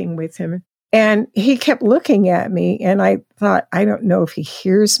talking with him. And he kept looking at me, and I thought, I don't know if he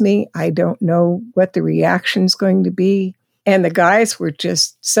hears me. I don't know what the reaction's going to be. And the guys were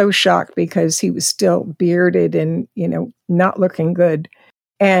just so shocked because he was still bearded and, not looking good.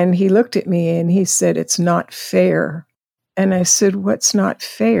 And he looked at me and he said, "It's not fair." And I said, "What's not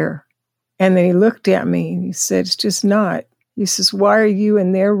fair?" And then he looked at me and he said, "It's just not." He says, "Why are you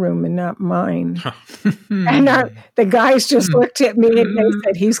in their room and not mine?" And the guys just looked at me and they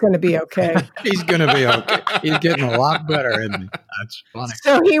said, "He's going to be okay." He's going to be okay. He's getting a lot better, isn't he? That's funny.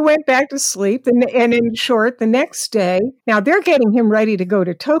 So he went back to sleep. And in short, the next day, now they're getting him ready to go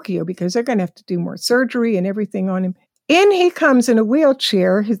to Tokyo because they're going to have to do more surgery and everything on him. In he comes in a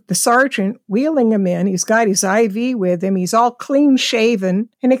wheelchair, the sergeant wheeling him in. He's got his IV with him. He's all clean shaven.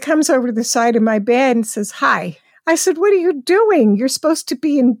 And he comes over to the side of my bed and says, "Hi." I said, "What are you doing? You're supposed to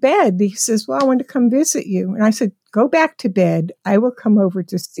be in bed." He says, "Well, I want to come visit you." And I said, "Go back to bed. I will come over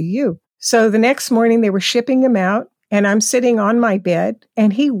to see you." So the next morning they were shipping him out and I'm sitting on my bed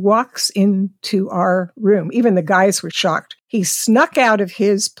and he walks into our room. Even the guys were shocked. He snuck out of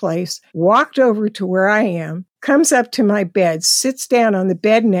his place, walked over to where I am, comes up to my bed, sits down on the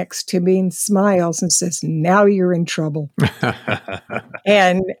bed next to me and smiles and says, "Now you're in trouble."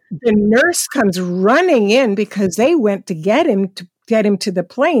 And the nurse comes running in because they went to get him to the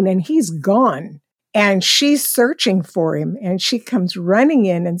plane, and he's gone. And she's searching for him, and she comes running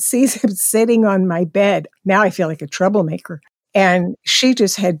in and sees him sitting on my bed. Now I feel like a troublemaker. And she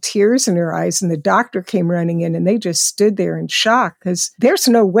just had tears in her eyes, and the doctor came running in, and they just stood there in shock because there's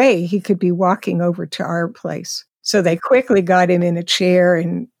no way he could be walking over to our place. So they quickly got him in a chair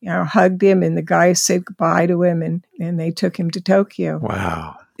and hugged him, and the guys said goodbye to him, and they took him to Tokyo.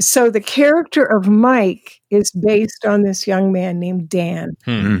 Wow. So the character of Mike is based on this young man named Dan.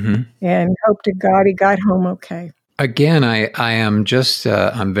 Mm-hmm. And hope to God he got home okay. Again, I am just,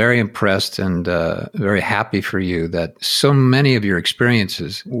 I'm very impressed and very happy for you that so many of your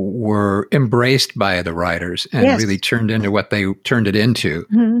experiences were embraced by the writers and really turned into what they turned it into.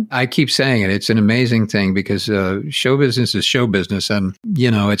 Mm-hmm. I keep saying it. It's an amazing thing because show business is show business. And,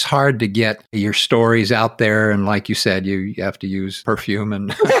 it's hard to get your stories out there. And like you said, you have to use perfume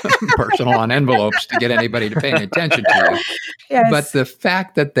and personal on envelopes to get anybody to pay any attention to you. Yes. But the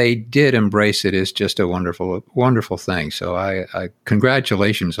fact that they did embrace it is just a wonderful, wonderful thing. So I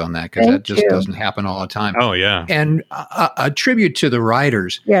congratulations on that because that just doesn't happen all the time. Oh, yeah. And a tribute to the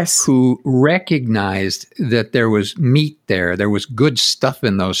writers who recognized that there was meat there. There was good stuff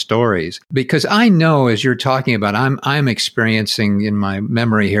in those stories. Because I know as you're talking about, I'm experiencing in my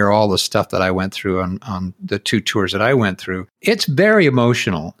memory here all the stuff that I went through on the 2 tours that I went through. It's very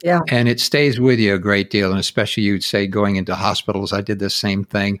emotional. Yeah. And it stays with you a great deal. And especially you'd say going into hospitals. I did the same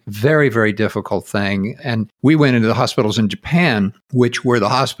thing. Very, very difficult thing. And we went into the hospitals in Japan, which were the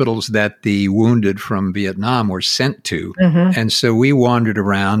hospitals that the wounded from Vietnam were sent to. Mm-hmm. And so we wandered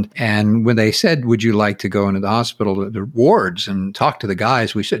around. And when they said, "Would you like to go into the hospital, the wards and talk to the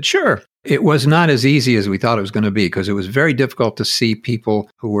guys?" We said, "Sure." It was not as easy as we thought it was going to be because it was very difficult to see people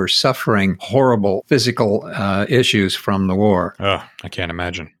who were suffering horrible physical issues from the war. Oh, I can't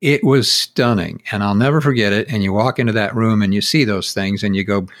imagine. It was stunning, and I'll never forget it. And you walk into that room and you see those things and you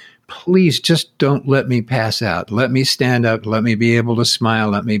go, "Please just don't let me pass out. Let me stand up. Let me be able to smile.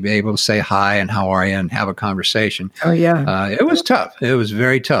 Let me be able to say hi and how are you and have a conversation." Oh, yeah. It was tough. It was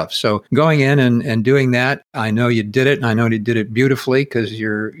very tough. So going in and doing that, I know you did it, and I know you did it beautifully because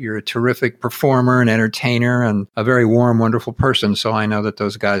you're a terrific performer and entertainer and a very warm, wonderful person. So I know that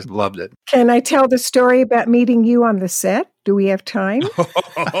those guys loved it. Can I tell the story about meeting you on the set? Do we have time?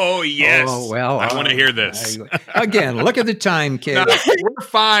 Oh, yes. Oh, well, I want to hear this. Again, look at the time, kid. No, we're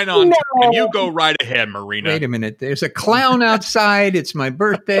fine on time. You go right ahead, Marina. Wait a minute. There's a clown outside. It's my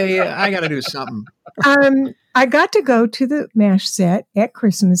birthday. I got to do something. I got to go to the MASH set at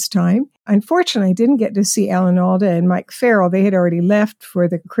Christmas time. Unfortunately, I didn't get to see Alan Alda and Mike Farrell. They had already left for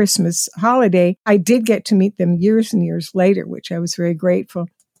the Christmas holiday. I did get to meet them years and years later, which I was very grateful.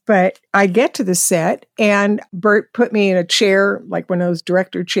 But I get to the set and Bert put me in a chair, like one of those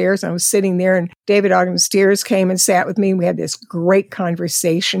director chairs. I was sitting there and David Ogden Stiers came and sat with me. And we had this great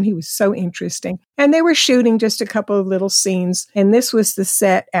conversation. He was so interesting. And they were shooting just a couple of little scenes. And this was the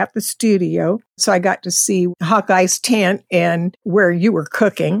set at the studio. So I got to see Hawkeye's tent and where you were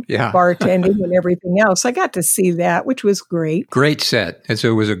cooking, bartending and everything else. I got to see that, which was great. Great set. And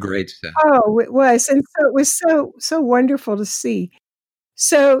so it was a great set. Oh, it was. And so it was so wonderful to see.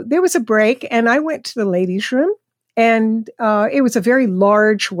 So there was a break and I went to the ladies' room and it was a very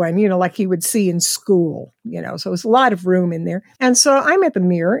large one, like you would see in school, so it was a lot of room in there. And so I'm at the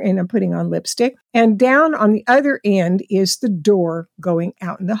mirror and I'm putting on lipstick and down on the other end is the door going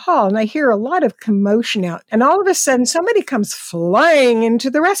out in the hall. And I hear a lot of commotion out and all of a sudden somebody comes flying into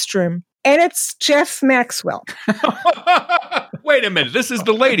the restroom. And it's Jeff Maxwell. Wait a minute. This is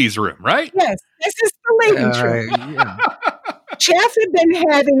the ladies' room, right? Yes, this is the ladies' room. Yeah. Jeff had been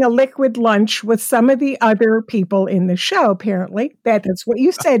having a liquid lunch with some of the other people in the show, apparently. That's what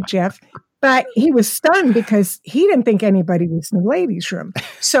you said, Jeff. But he was stunned because he didn't think anybody was in the ladies' room.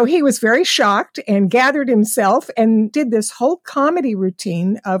 So he was very shocked and gathered himself and did this whole comedy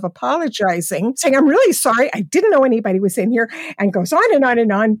routine of apologizing, saying, "I'm really sorry. I didn't know anybody was in here," and goes on and on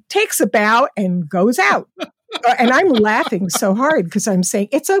and on, takes a bow and goes out. And I'm laughing so hard because I'm saying,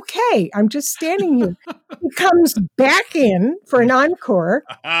 "It's okay. I'm just standing here." He comes back in for an encore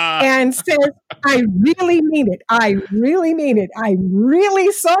and says, I really mean it. I really mean it. I'm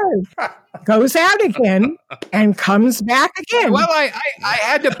really sorry. Goes out again and comes back again. Well, I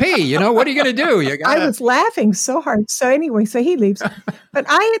had to pee. You know, what are you going to do? I was laughing so hard. So anyway, so he leaves. But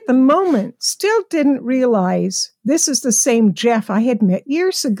I, at the moment, still didn't realize this is the same Jeff I had met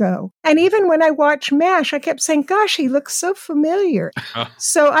years ago. And even when I watched MASH, I kept saying, gosh, he looks so familiar.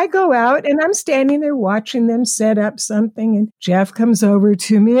 So I go out and I'm standing there watching them set up something. And Jeff comes over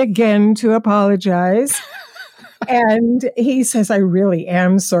to me again to apologize. And he says, I really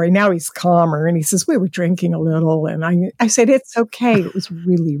am sorry. Now he's calmer. And he says, we were drinking a little. And I said, it's okay. It was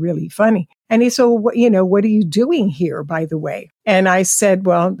really, really funny. And he said, well, what are you doing here, by the way? And I said,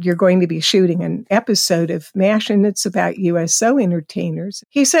 well, you're going to be shooting an episode of MASH, and it's about USO entertainers.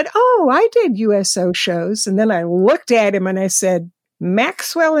 He said, oh, I did USO shows. And then I looked at him and I said,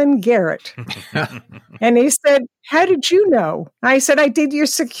 Maxwell and Garrett. And he said, how did you know? I said, I did your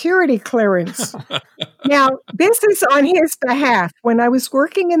security clearance. Now, this is on his behalf. When I was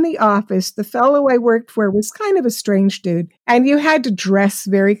working in the office, the fellow I worked for was kind of a strange dude. And you had to dress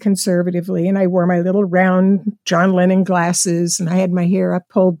very conservatively. And I wore my little round John Lennon glasses. And I had my hair up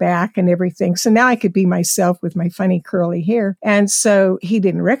pulled back and everything. So now I could be myself with my funny curly hair. And so he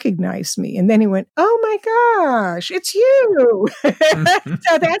didn't recognize me. And then he went, oh my gosh, it's you.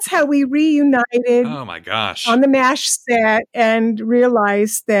 So that's how we reunited. Oh my gosh. On the MASH set, and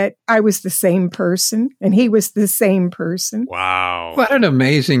realized that I was the same person and he was the same person. Wow. What an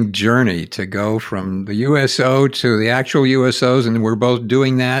amazing journey to go from the USO to the actual USOs. And we're both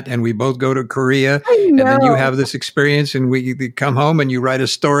doing that. And we both go to Korea. And then you have this experience and we come home and you write a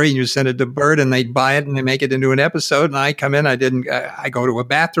story and you send it to Bert and they buy it and they make it into an episode. And I come in, I go to a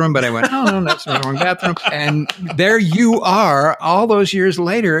bathroom, but I went, oh, no, that's the wrong bathroom. And there you are all those years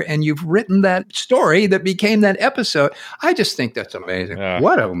later. And you've written that story that became that episode. I just think that's amazing.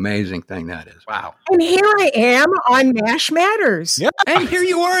 What an amazing thing that is. Wow. And here I am on MASH Matters. Yeah. And here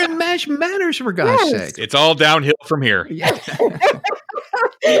you are in MASH Matters, for God's sake. It's all downhill from here. Yeah.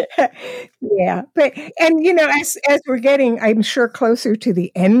 But, and as we're getting, I'm sure, closer to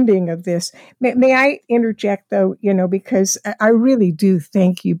the ending of this, may I interject though, because I really do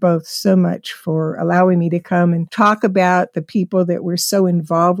thank you both so much for allowing me to come and talk about the people that were so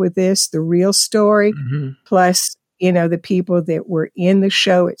involved with this, the real story, plus the people that were in the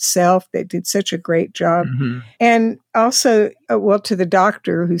show itself that did such a great job. And also, to the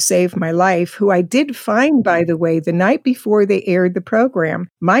doctor who saved my life, who I did find, by the way, the night before they aired the program.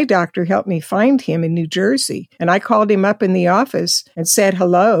 My doctor helped me find him in New Jersey. And I called him up in the office and said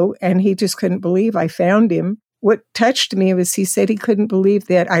hello. And he just couldn't believe I found him. What touched me was he said he couldn't believe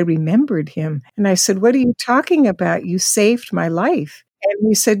that I remembered him. And I said, what are you talking about? You saved my life. And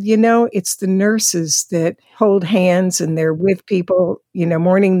he said, it's the nurses that hold hands and they're with people,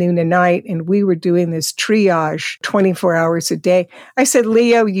 morning, noon, and night. And we were doing this triage 24 hours a day. I said,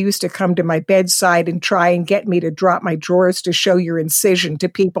 Leo used to come to my bedside and try and get me to drop my drawers to show your incision to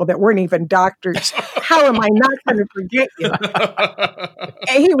people that weren't even doctors. How am I not going to forget you?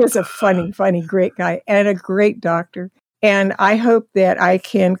 And he was a funny, great guy and a great doctor. And I hope that I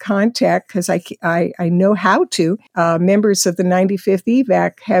can contact, because I know how to, members of the 95th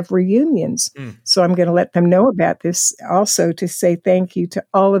EVAC have reunions. So I'm going to let them know about this also, to say thank you to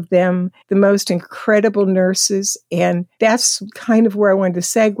all of them, the most incredible nurses. And that's kind of where I wanted to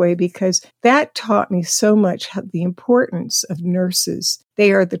segue, because that taught me so much the importance of nurses.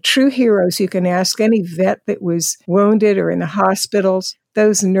 They are the true heroes. You can ask any vet that was wounded or in the hospitals.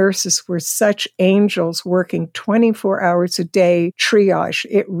 Those nurses were such angels, working 24 hours a day, triage.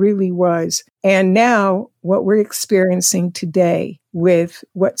 It really was. And now what we're experiencing today with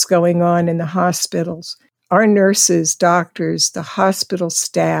what's going on in the hospitals, our nurses, doctors, the hospital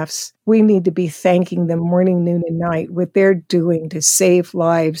staffs, we need to be thanking them morning, noon, and night, what they're doing to save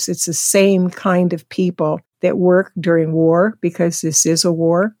lives. It's the same kind of people that work during war, because this is a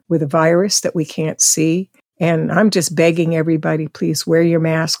war with a virus that we can't see. And I'm just begging everybody, please wear your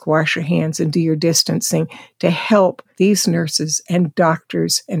mask, wash your hands, and do your distancing to help these nurses and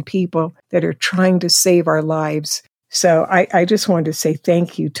doctors and people that are trying to save our lives. So I just wanted to say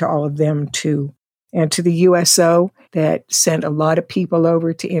thank you to all of them too. And to the USO that sent a lot of people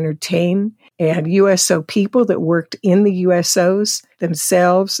over to entertain, and USO people that worked in the USOs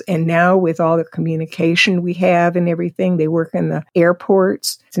themselves. And now with all the communication we have and everything, they work in the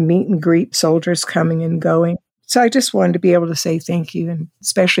airports to meet and greet soldiers coming and going. So I just wanted to be able to say thank you, and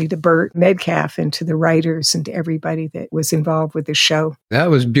especially to Burt Metcalf and to the writers and to everybody that was involved with the show. That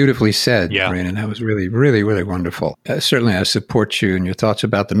was beautifully said, Marina. That was really, really, really wonderful. Certainly, I support you and your thoughts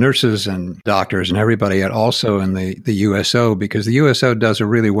about the nurses and doctors and everybody, and also in the USO, because the USO does a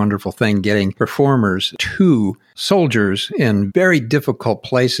really wonderful thing getting performers to soldiers in very difficult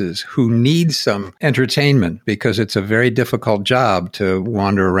places who need some entertainment, because it's a very difficult job to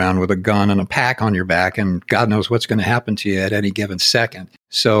wander around with a gun and a pack on your back, and God knows what's going to happen to you at any given second.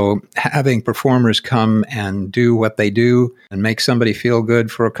 So having performers come and do what they do and make somebody feel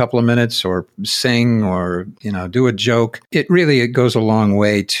good for a couple of minutes, or sing, or, do a joke, it goes a long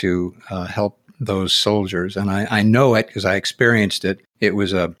way to help those soldiers. And I know it because I experienced it. It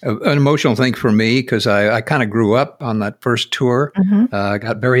was an emotional thing for me because I kind of grew up on that first tour.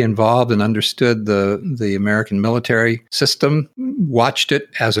 Got very involved and understood the American military system, watched it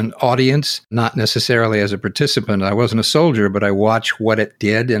as an audience, not necessarily as a participant. I wasn't a soldier, but I watched what it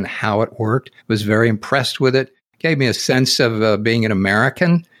did and how it worked. Was very impressed with it. Gave me a sense of being an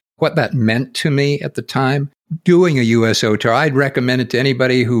American, what that meant to me at the time. Doing a USO tour, I'd recommend it to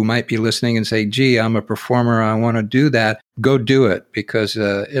anybody who might be listening and say, gee, I'm a performer, I want to do that. Go do it, because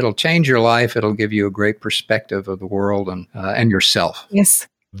it'll change your life. It'll give you a great perspective of the world and yourself. Yes.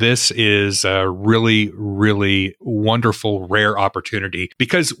 This is a really, really wonderful, rare opportunity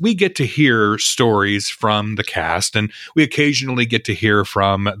because we get to hear stories from the cast, and we occasionally get to hear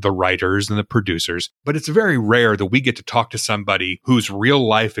from the writers and the producers, but it's very rare that we get to talk to somebody whose real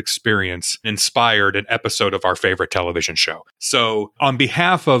life experience inspired an episode of our favorite television show. So on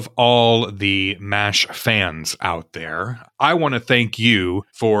behalf of all the MASH fans out there, I want to thank you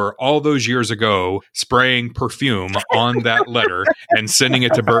for all those years ago spraying perfume on that letter and sending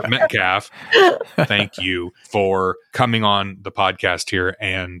it to Burt Metcalf. Thank you for coming on the podcast here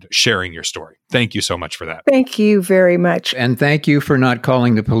and sharing your story. Thank you so much for that. Thank you very much. And thank you for not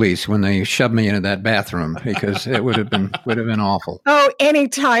calling the police when they shoved me into that bathroom, because it would have been awful. Oh,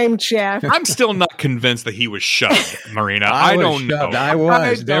 anytime, Jeff. I'm still not convinced that he was shoved, Marina. I don't know. I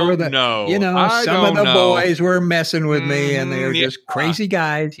was. Some of the boys were messing with me, and they were just crazy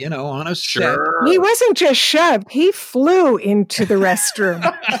guys, on a set. He wasn't just shoved. He flew into the restroom.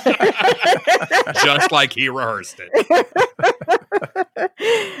 Just like he rehearsed it.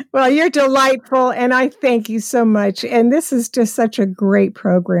 Well, you're delightful, and I thank you so much. And this is just such a great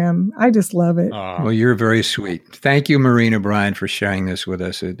program. I just love it. Well, you're very sweet. Thank you, Marina Bryant, for sharing this with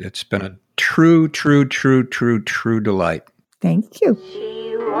us. It's been a true delight. Thank you.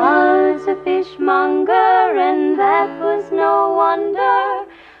 She was a fishmonger, and that was no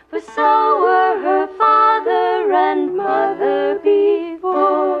wonder, for so were her father and mother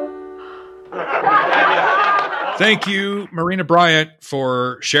before. Thank you, Marina Bryant,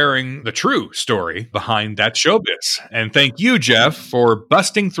 for sharing the true story behind that showbiz. And thank you, Jeff, for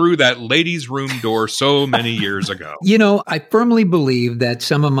busting through that ladies' room door so many years ago. I firmly believe that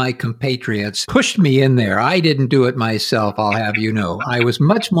some of my compatriots pushed me in there. I didn't do it myself, I'll have you know. I was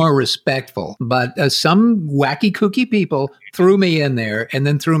much more respectful, but some wacky kooky people threw me in there, and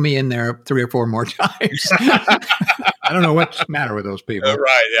then threw me in there 3 or 4 more times. I don't know what's the matter with those people.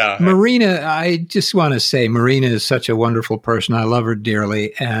 Right, yeah. Marina, I just want to say, Marina is such a wonderful person. I love her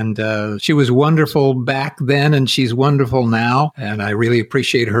dearly. And she was wonderful back then, and she's wonderful now. And I really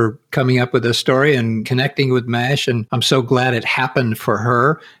appreciate her coming up with this story and connecting with MASH. And I'm so glad it happened for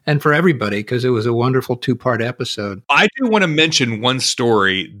her and for everybody, because it was a wonderful 2-part episode. I do want to mention one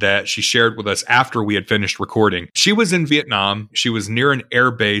story that she shared with us after we had finished recording. She was in Vietnam. She was near an air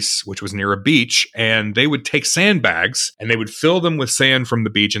base, which was near a beach, and they would take sandbags and they would fill them with sand from the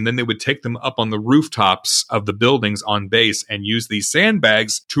beach, and then they would take them up on the rooftops of the buildings on base and use these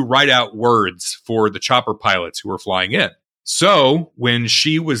sandbags to write out words for the chopper pilots who were flying in. So when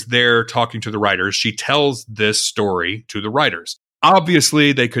she was there talking to the writers, she tells this story to the writers.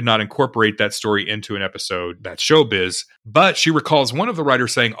 Obviously, they could not incorporate that story into an episode that's showbiz, but she recalls one of the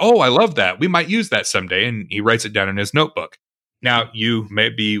writers saying, "Oh, I love that. We might use that someday." And he writes it down in his notebook. Now, you may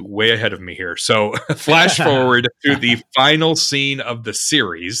be way ahead of me here. So flash forward to the final scene of the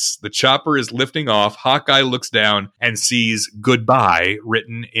series. The chopper is lifting off. Hawkeye looks down and sees goodbye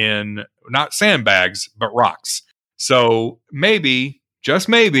written in not sandbags, but rocks. So maybe, just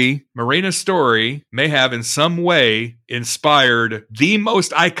maybe, Marina's story may have in some way inspired the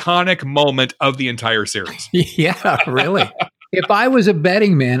most iconic moment of the entire series. Yeah, really. If I was a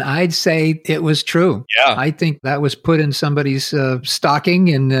betting man, I'd say it was true. Yeah. I think that was put in somebody's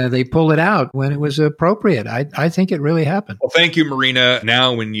stocking and they pulled it out when it was appropriate. I think it really happened. Well, thank you, Marina.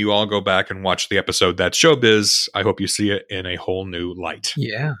 Now, when you all go back and watch the episode That's Showbiz, I hope you see it in a whole new light.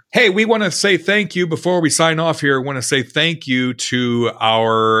 Yeah. Hey, we want to say thank you before we sign off here. I want to say thank you to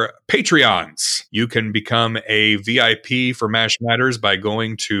our Patreons. You can become a VIP for MASH Matters by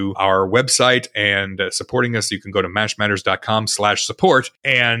going to our website and supporting us. You can go to mashmatters.com/support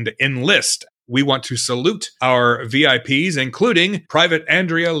and enlist. We want to salute our VIPs, including Private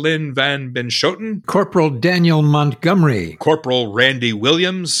Andrea Lynn Van Benschoten, Corporal Daniel Montgomery, Corporal Randy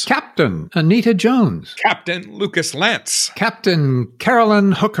Williams, Captain Anita Jones, Captain Lucas Lance, Captain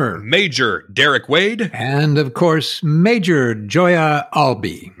Carolyn Hooker, Major Derek Wade, and of course, Major Joya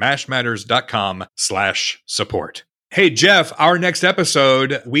Albee. mashmatters.com/support. Hey, Jeff, our next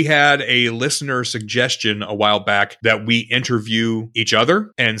episode, we had a listener suggestion a while back that we interview each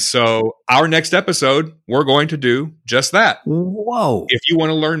other. And so our next episode, we're going to do just that. Whoa. If you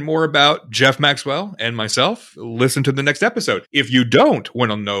want to learn more about Jeff Maxwell and myself, listen to the next episode. If you don't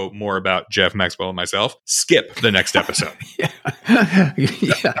want to know more about Jeff Maxwell and myself, skip the next episode. Yeah,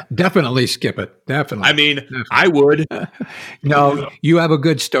 definitely skip it. Definitely. I mean, I would. No, you have a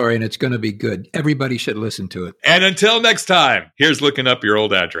good story and it's going to be good. Everybody should listen to it. And until next time, here's looking up your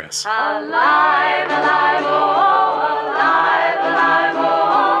old address. Alive, alive, oh.